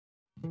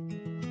Hi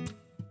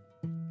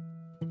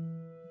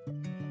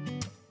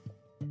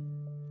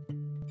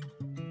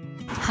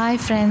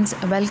friends,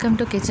 welcome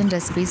to Kitchen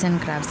Recipes and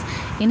Crafts.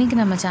 இன்றைக்கி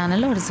நம்ம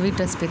சேனலில் ஒரு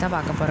ஸ்வீட் ரெசிபி தான்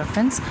பார்க்க போகிறோம்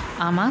ஃப்ரெண்ட்ஸ்.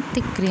 ஆமாம்,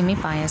 திக் க்ரீமி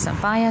பாயாசம்.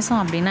 பாயாசம்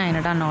அப்படின்னா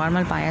என்னடா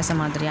நார்மல் பாயாசம்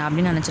மாதிரியா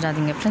அப்படின்னு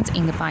நினச்சிடாதீங்க ஃப்ரெண்ட்ஸ்.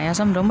 இங்கே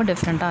பாயாசம் ரொம்ப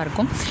டிஃப்ரெண்ட்டாக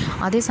இருக்கும்,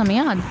 அதே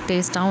சமயம் அது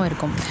டேஸ்ட்டாகவும்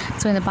இருக்கும்.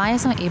 ஸோ இந்த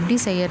பாயாசம் எப்படி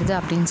செய்கிறது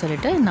அப்படின்னு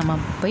சொல்லிட்டு நம்ம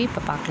போய்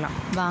இப்போ பார்க்கலாம்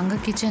வாங்க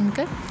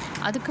கிச்சனுக்கு.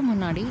 அதுக்கு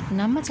முன்னாடி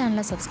நம்ம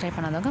சேனலை சப்ஸ்கிரைப்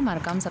பண்ணாதவங்க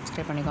மறக்காமல்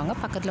சப்ஸ்கிரைப் பண்ணிக்கோங்க.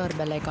 பக்கத்தில் ஒரு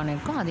பெல் ஐக்கான்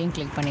இருக்கும், அதையும்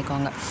கிளிக்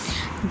பண்ணிக்கோங்க.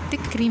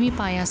 திக் க்ரீமி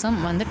பாயாசம்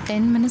வந்து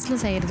 10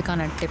 மினிட்ஸில்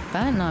செய்கிறதுக்கான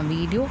டிப்பை நான்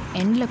வீடியோ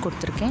எண்டில்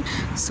கொடுத்துருக்கேன்.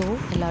 ஸோ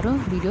எல்லோரும்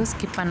வீடியோ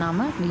ஸ்கிப்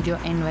பண்ணாமல் வீடியோ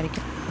எண்ட்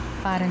வரைக்கும்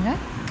பாருங்கள்.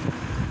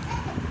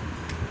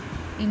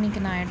 இன்றைக்கி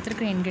நான்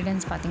எடுத்துருக்கிற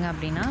இன்க்ரீடியன்ட்ஸ் பார்த்திங்க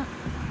அப்படின்னா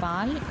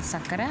பால்,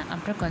 சர்க்கரை,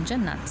 அப்புறம்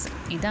கொஞ்சம் நட்ஸ்.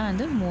 இதான்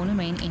வந்து 3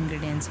 மெயின்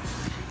இன்க்ரீடியன்ட்ஸ்.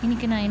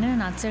 இன்றைக்கி நான் என்ன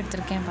நட்ஸ்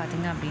எடுத்திருக்கேன்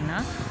பார்த்திங்க அப்படின்னா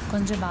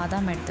கொஞ்சம்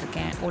பாதாம்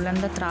எடுத்திருக்கேன்,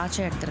 உலர்ந்த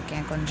திராட்சை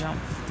எடுத்திருக்கேன் கொஞ்சம்,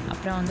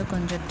 அப்புறம் வந்து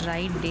கொஞ்சம்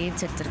ட்ரை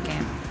டேட்ஸ்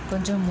எடுத்திருக்கேன்,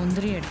 கொஞ்சம்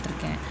முந்திரி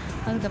எடுத்திருக்கேன்,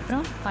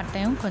 அதுக்கப்புறம்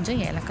பட்டையும்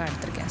கொஞ்சம் ஏலக்காய்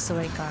எடுத்திருக்கேன்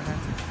சுவைக்காக.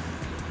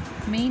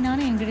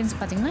 மெயினான இன்க்ரீடியன்ட்ஸ்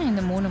பார்த்திங்கன்னா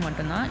இந்த 3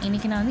 மட்டும்தான்.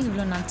 இன்றைக்கி நான் வந்து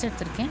இவ்வளோ நட்ஸ்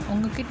எடுத்திருக்கேன்.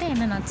 உங்கள்கிட்ட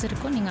என்ன நட்ஸ்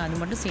இருக்கோ நீங்கள் அது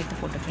மட்டும் சேர்த்து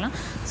போட்டுக்கலாம்.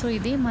 ஸோ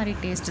இதே மாதிரி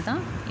டேஸ்ட்டு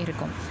தான்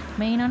இருக்கும்.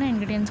 மெயினான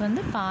இன்க்ரீடியன்ட்ஸ்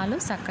வந்து பால்,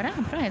 சர்க்கரை,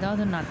 அப்புறம்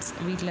ஏதாவது நட்ஸ்,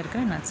 வீட்டில்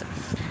இருக்கிற நட்ஸ்.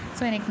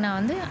 ஸோ எனக்கு நான்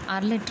வந்து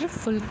 1/2 லிட்டர்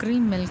ஃபுல்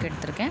க்ரீம் மில்க்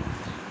எடுத்திருக்கேன்,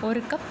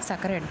 1 கப்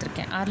சர்க்கரை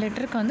எடுத்திருக்கேன். 1/2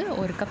 லிட்டருக்கு வந்து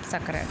 1 கப்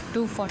சர்க்கரை,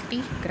 240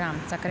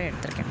 கிராம் சர்க்கரை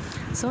எடுத்திருக்கேன்.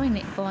 ஸோ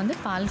இப்போ வந்து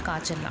பால்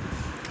காய்ச்சிடலாம்.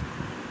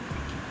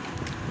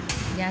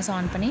 கேஸ்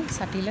ஆன் பண்ணி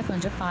சட்டியில்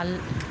கொஞ்சம் பால்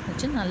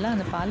வச்சு நல்லா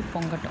அந்த பால்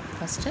பொங்கட்டும்.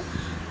 ஃபஸ்ட்டு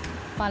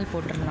பால்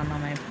போட்டுடலாம்.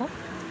 நம்ம இப்போது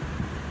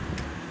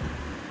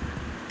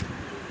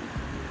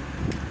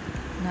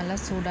நல்லா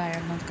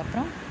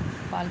சூடாகினதுக்கப்புறம்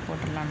பால்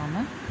போட்டுடலாம்.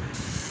 நம்ம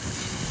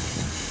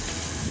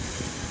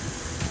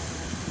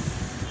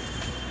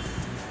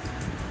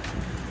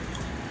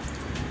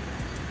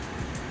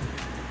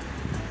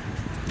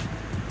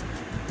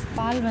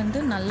பால்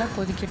வந்து நல்லா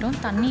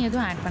கொதிக்கட்டும். தண்ணி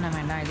எதுவும் ஆட் பண்ண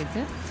வேண்டாம்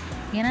இதுக்கு,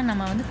 ஏன்னா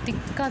நம்ம வந்து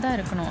திக்காக தான்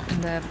இருக்கணும்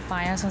இந்த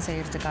பாயாசம்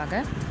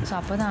செய்கிறதுக்காக. ஸோ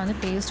அப்போ தான் வந்து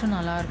டேஸ்ட்டும்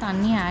நல்லாயிருக்கும்.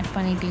 தண்ணியை ஆட்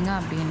பண்ணிட்டீங்க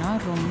அப்படின்னா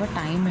ரொம்ப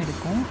டைம்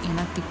எடுக்கும்,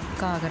 ஏன்னா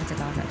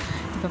திக்காகிறதுக்காக.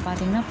 இப்போ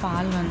பார்த்திங்கன்னா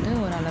பால் வந்து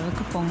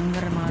ஓரளவுக்கு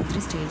பொங்குற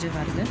மாதிரி ஸ்டேஜ்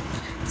வருது.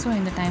 ஸோ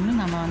இந்த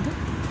டைமில் நம்ம வந்து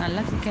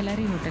நல்லா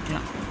கிளறி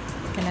விட்டுக்கலாம்.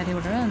 கிளறி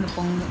விட அந்த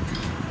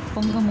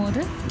பொங்கும்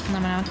போது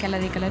நம்ம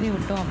கிளறி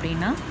விட்டோம்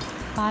அப்படின்னா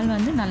பால்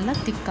வந்து நல்லா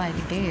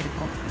திக்காகிக்கிட்டே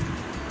இருக்கும்.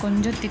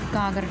 கொஞ்சம்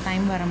திக்காகிற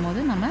டைம் வரும்போது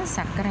நம்ம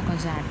சர்க்கரை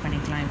கொஞ்சம் ஆட்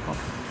பண்ணிக்கலாம்.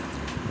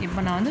 இப்போ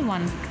நான் வந்து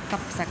 1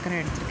 கப் சர்க்கரை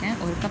எடுத்திருக்கேன்.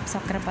 1 கப்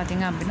சர்க்கரை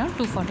பார்த்திங்க அப்படின்னா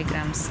 240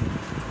 கிராம்ஸ்.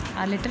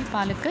 1/2 லிட்டர்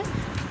பாலுக்கு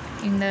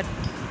இந்த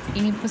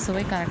இனிப்பு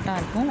சுவை கரெக்டாக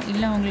இருக்கும்.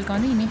 இல்லை உங்களுக்கு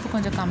வந்து இனிப்பு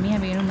கொஞ்சம்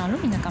கம்மியாக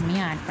வேணும்னாலும் நீங்கள்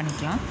கம்மியாக ஆட்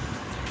பண்ணிக்கலாம்.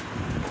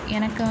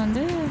 எனக்கு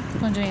வந்து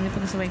கொஞ்சம்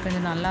இனிப்பு சுவை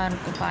கொஞ்சம் நல்லா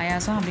இருக்கும்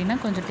பாயாசம் அப்படின்னா,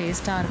 கொஞ்சம்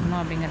டேஸ்ட்டாக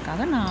இருக்கணும்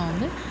அப்படிங்கிறதுக்காக நான்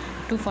வந்து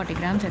 240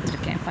 கிராம்ஸ்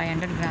எடுத்திருக்கேன்.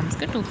 500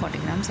 கிராம்ஸ்க்கு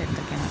 240 கிராம்ஸ்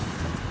எடுத்திருக்கேன்.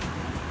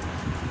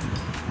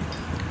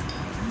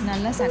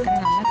 நல்லா சர்க்கரை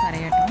நல்லா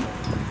கரையட்டும்.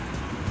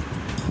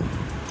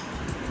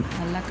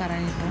 நல்லா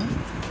கரையட்டும்.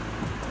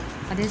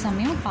 அதே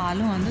சமயம்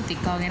பாலும் வந்து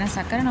திக்காகும், ஏன்னா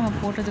சர்க்கரை நம்ம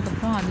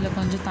போட்டதுக்கப்புறம் அதில்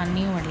கொஞ்சம்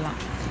தண்ணியும் விடலாம்.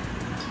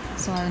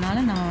 ஸோ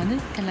அதனால் நம்ம வந்து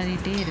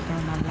கிளறிட்டே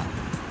இருக்கணும்.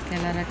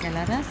 நல்லா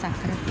கிளற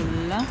சர்க்கரை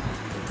ஃபுல்லாக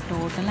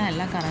டோட்டலாக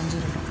எல்லாம்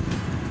கரைஞ்சிடணும்.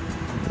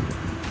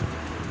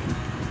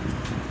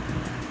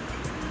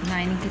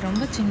 நான் இன்றைக்கி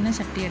ரொம்ப சின்ன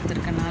சட்டி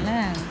எடுத்துருக்கனால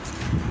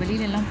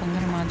வெளியிலெல்லாம்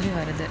பொங்குற மாதிரி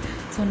வருது.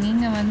 ஸோ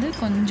நீங்கள் வந்து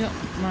கொஞ்சம்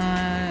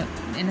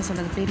என்ன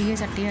சொல்கிறது, பெரிய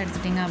சட்டியாக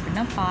எடுத்துட்டிங்க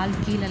அப்படின்னா பால்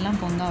கீழெல்லாம்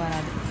பொங்க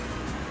வராது,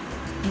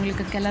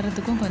 உங்களுக்கு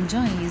கிளறதுக்கும்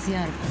கொஞ்சம்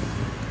ஈஸியாக இருக்கும்.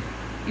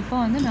 இப்போ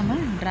வந்து நம்ம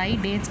ட்ரை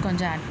டேட்ஸ்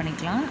கொஞ்சம் ஆட்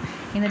பண்ணிக்கலாம்.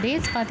 இந்த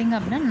டேட்ஸ் பார்த்திங்க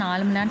அப்படின்னா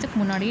 4 மணி நேரத்துக்கு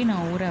முன்னாடியே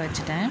நான் ஊற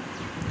வச்சுட்டேன்.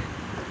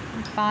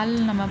 பால்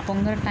நம்ம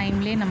பொங்குற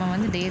டைம்லேயே நம்ம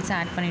வந்து டேட்ஸ்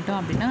ஆட் பண்ணிட்டோம்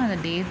அப்படின்னா அந்த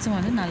டேட்ஸும்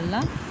வந்து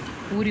நல்லா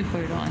ஊறி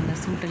போயிடும் அந்த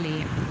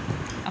சூட்டிலேயே.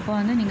 அப்போ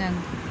வந்து நீங்கள்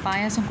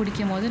பாயாசம்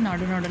குடிக்கும் போது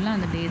நடுநடுவில்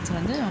அந்த டேட்ஸ்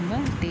வந்து ரொம்ப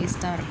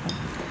டேஸ்ட்டாக இருக்கும்,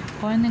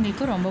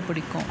 குழந்தைங்களுக்கும் ரொம்ப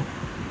பிடிக்கும்.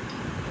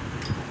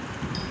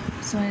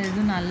 ஸோ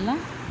இது நல்லா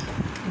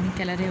இன்னும்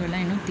கிளறி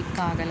விடலாம். இன்னும்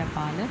திக்காகலை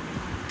பால்.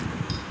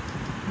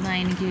 நான்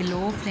இன்றைக்கி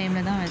லோ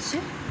ஃப்ளேமில் தான் வச்சு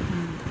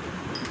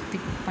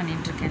திக்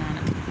பண்ணிகிட்ருக்கேன்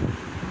நான்.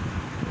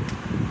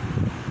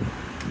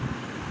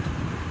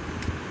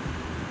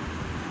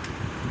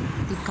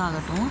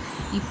 திக்காகட்டும்.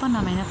 இப்போ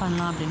நம்ம என்ன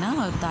பண்ணலாம் அப்படின்னா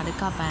ஒரு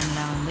தடுக்கா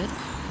பேனில் வந்து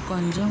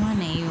கொஞ்சமாக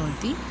நெய்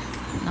ஊற்றி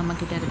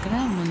நம்மக்கிட்ட இருக்கிற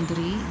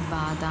முந்திரி,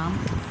 பாதாம்,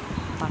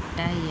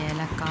 பட்டை,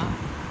 ஏலக்காய்,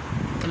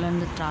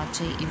 உலர்ந்த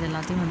திராட்சை இது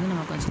எல்லாத்தையும் வந்து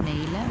நம்ம கொஞ்சம்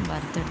நெய்யில்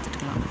வறுத்து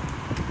எடுத்துக்கலாம்.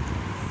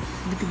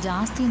 இதுக்கு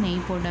ஜாஸ்தி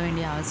நெய் போட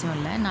வேண்டிய அவசியம்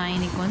இல்லை. நான்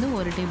இன்றைக்கி வந்து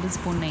 1 டேபிள்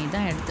ஸ்பூன் நெய்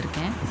தான்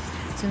எடுத்திருக்கேன்.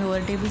 ஸோ இந்த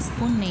 1 டேபிள்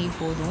ஸ்பூன் நெய்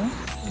போதும்.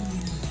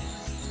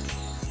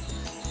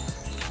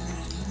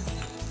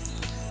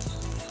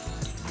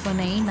 இப்போ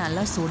நெய்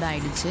நல்லா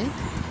சூடாகிடுச்சு.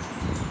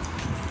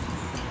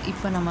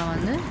 இப்போ நம்ம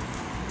வந்து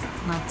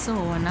நட்ஸு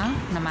ஒவ்வொன்றா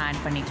நம்ம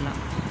ஆட் பண்ணிக்கலாம்.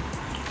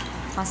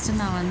 ஃபஸ்ட்டு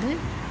நான் வந்து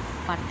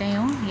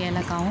பட்டையும்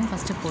ஏலக்காயும்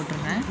ஃபஸ்ட்டு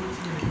போட்டுடுறேன்.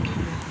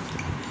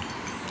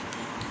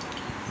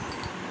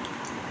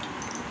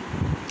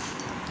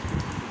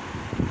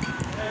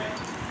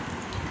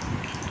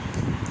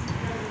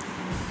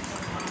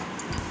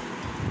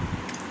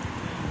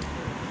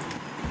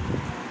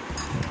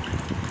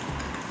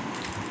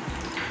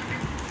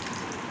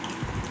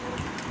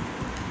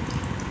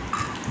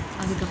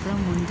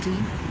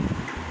 முந்திரி,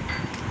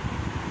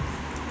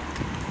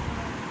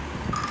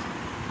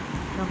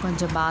 அப்புறம்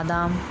கொஞ்சம்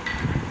பாதாம்,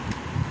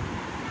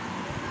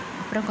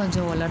 அப்புறம்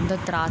கொஞ்சம் உலர்ந்த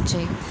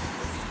திராட்சை,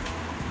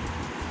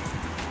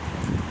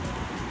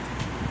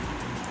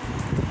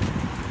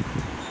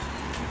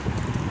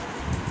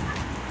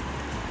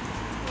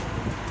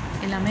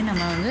 எல்லாமே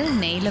நம்ம வந்து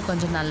நெய்யில்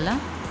கொஞ்சம் நல்லா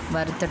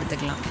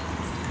வறுத்தெடுத்துக்கலாம்.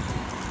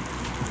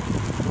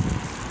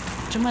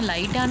 சும்மா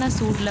லைட்டான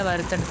சூட்டில்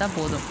வறுத்தெடுத்தால்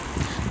போதும்.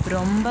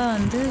 ரொம்ப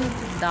வந்து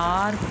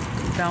டார்க்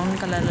ப்ரௌன்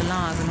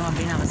கலர்லலாம் ஆகணும்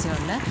அப்படின்னு அவசியம்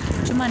இல்லை.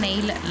 சும்மா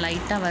நெய்யில்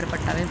லைட்டாக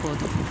வறுபட்டாவே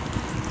போதும்.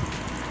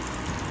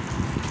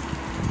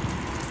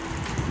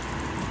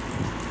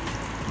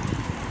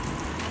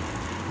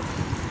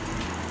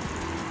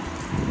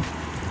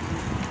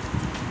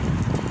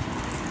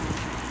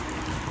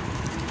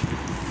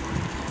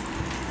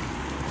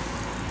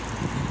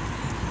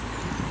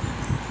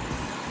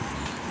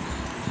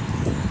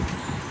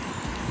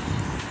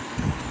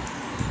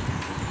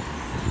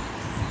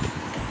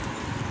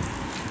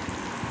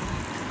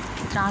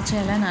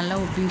 திராட்சையெல்லாம் நல்லா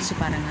உப்பிடுச்சு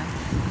பாருங்கள்,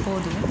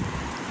 போதும்.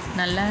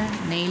 நல்லா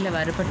நெய்யில்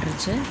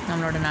வறுபட்டுருச்சு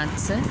நம்மளோட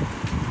நட்ஸு.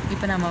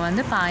 இப்போ நம்ம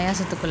வந்து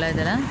பாயாசத்துக்குள்ளே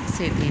இதெல்லாம்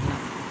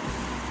சேர்த்திடலாம்.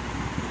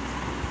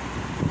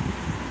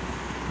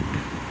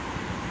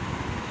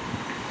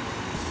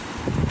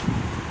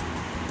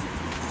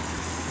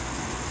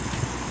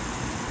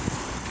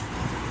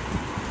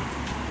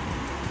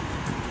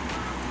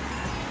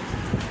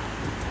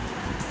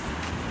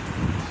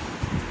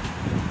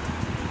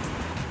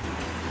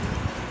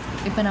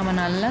 இப்போ நம்ம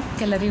நல்லா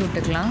கிளறி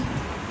விட்டுக்கலாம்.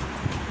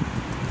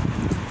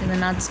 இந்த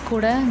நட்ஸ்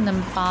கூட இந்த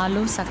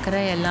பாலும்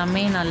சர்க்கரை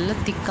எல்லாமே நல்லா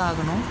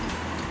திக்காகணும்.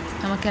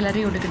 நம்ம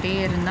கிளறி விட்டுக்கிட்டே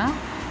இருந்தால்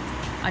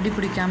அடி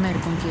பிடிக்காமல்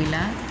இருக்கும்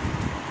கீழே.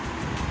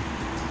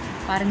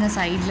 பாருங்கள்,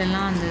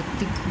 சைட்லலாம் அந்த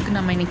திக்,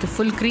 நம்ம இன்றைக்கி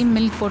ஃபுல் க்ரீம்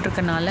மில்க்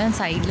போட்டிருக்கனால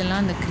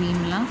சைட்லலாம் அந்த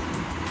க்ரீம்லாம்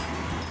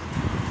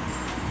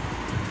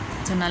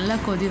ஸோ நல்லா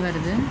கொதி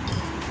வருது.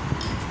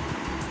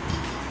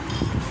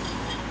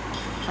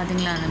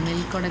 பார்த்திங்களா, அந்த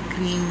மில்கோட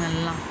க்ரீம்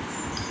எல்லாம்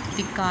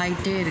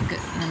திக்காகிட்டே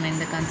இருக்குது. நம்ம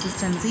இந்த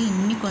கன்சிஸ்டன்சி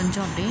இன்னி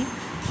கொஞ்சம் அப்படியே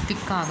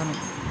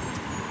திக்காகணும்.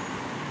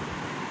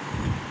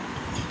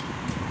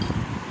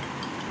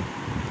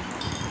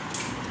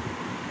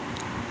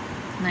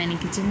 நான்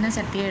இன்றைக்கி சின்ன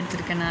சட்டியை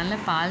எடுத்துருக்கனால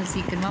பால்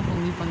சீக்கிரமாக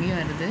பொங்கி பொங்கி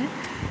வருது.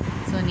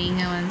 ஸோ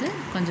நீங்கள் வந்து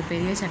கொஞ்சம்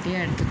பெரிய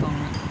சட்டியாக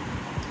எடுத்துக்கோங்க.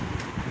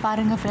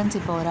 பாருங்கள் ஃப்ரெண்ட்ஸ்,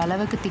 இப்போ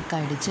ஓரளவுக்கு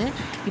திக்காகிடுச்சு.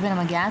 இப்போ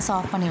நம்ம கேஸ்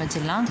ஆஃப் பண்ணி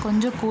வச்சிடலாம்.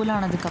 கொஞ்சம்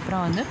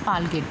கூலானதுக்கப்புறம் வந்து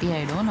பால் கெட்டி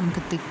ஆகிடும்,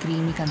 நமக்கு திக்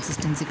க்ரீமி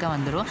கன்சிஸ்டன்சிக்காக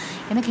வந்துடும்.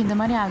 எனக்கு இந்த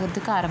மாதிரி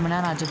ஆகிறதுக்கு அரை மணி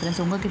நேரம் ஆச்சு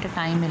ஃப்ரெண்ட்ஸ். உங்கள்கிட்ட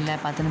டைம் இல்லை,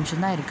 10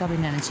 நிமிஷம் தான் இருக்குது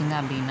அப்படின்னு நினச்சிங்க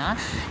அப்படின்னா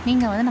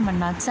நீங்கள் வந்து நம்ம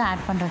நட்ஸை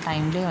ஆட் பண்ணுற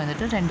டைம்லேயே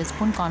வந்துட்டு 2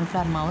 ஸ்பூன்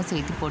கார்ன்ஃப்ளவர் மாவும்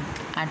சேர்த்து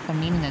போட்டு ஆட்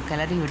பண்ணி நீங்கள்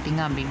கிளறி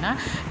விட்டிங்க அப்படின்னா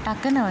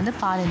டக்குன்னு வந்து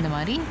பால் இந்த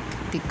மாதிரி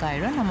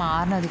திக்காகிடும். நம்ம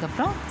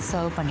ஆறுனதுக்கப்புறம்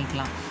சர்வ்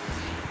பண்ணிக்கலாம்.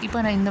 இப்போ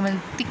நான் இந்த மாதிரி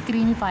திக்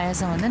க்ரீமி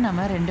பாயாசம் வந்து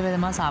நம்ம 2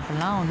 விதமாக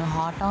சாப்பிட்லாம். ஒன்று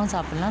ஹாட்டாகவும்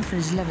சாப்பிட்லாம்,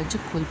 ஃப்ரிட்ஜில் வச்சு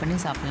கூல் பண்ணி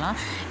சாப்பிட்லாம்.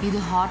 இது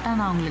ஹாட்டாக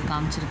நான் உங்களுக்கு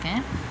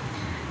காமிச்சிருக்கேன்.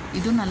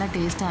 இதுவும் நல்லா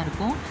டேஸ்ட்டாக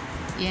இருக்கும்.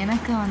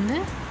 எனக்கு வந்து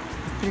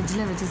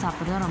ஃப்ரிட்ஜில் வச்சு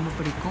சாப்பிட்றது தான் ரொம்ப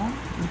பிடிக்கும்.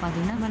 இது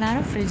பார்த்திங்கன்னா ரொம்ப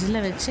நேரம்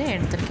ஃப்ரிட்ஜில் வச்சு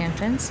எடுத்திருக்கேன்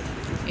ஃப்ரெண்ட்ஸ்.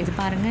 இது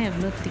பாருங்கள்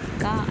எவ்வளோ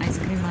திக்காக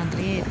ஐஸ்கிரீம்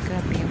மாதிரியே இருக்குது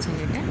அப்படின்னு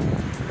சொல்லிட்டு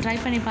ட்ரை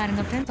பண்ணி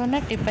பாருங்கள் ஃப்ரெண்ட்ஸ்.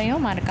 சொன்ன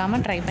டிப்பையும்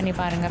மறக்காமல் ட்ரை பண்ணி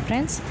பாருங்கள்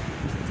ஃப்ரெண்ட்ஸ்.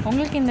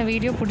 உங்களுக்கு இந்த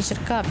வீடியோ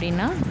பிடிச்சிருக்கு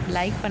அப்படின்னா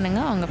லைக்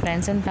பண்ணுங்கள், உங்கள்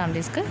ஃப்ரெண்ட்ஸ் அண்ட்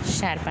ஃபேமிலிஸ்க்கு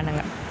ஷேர்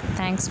பண்ணுங்கள்.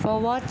 தேங்க்ஸ் ஃபார்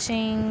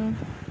வாட்சிங்.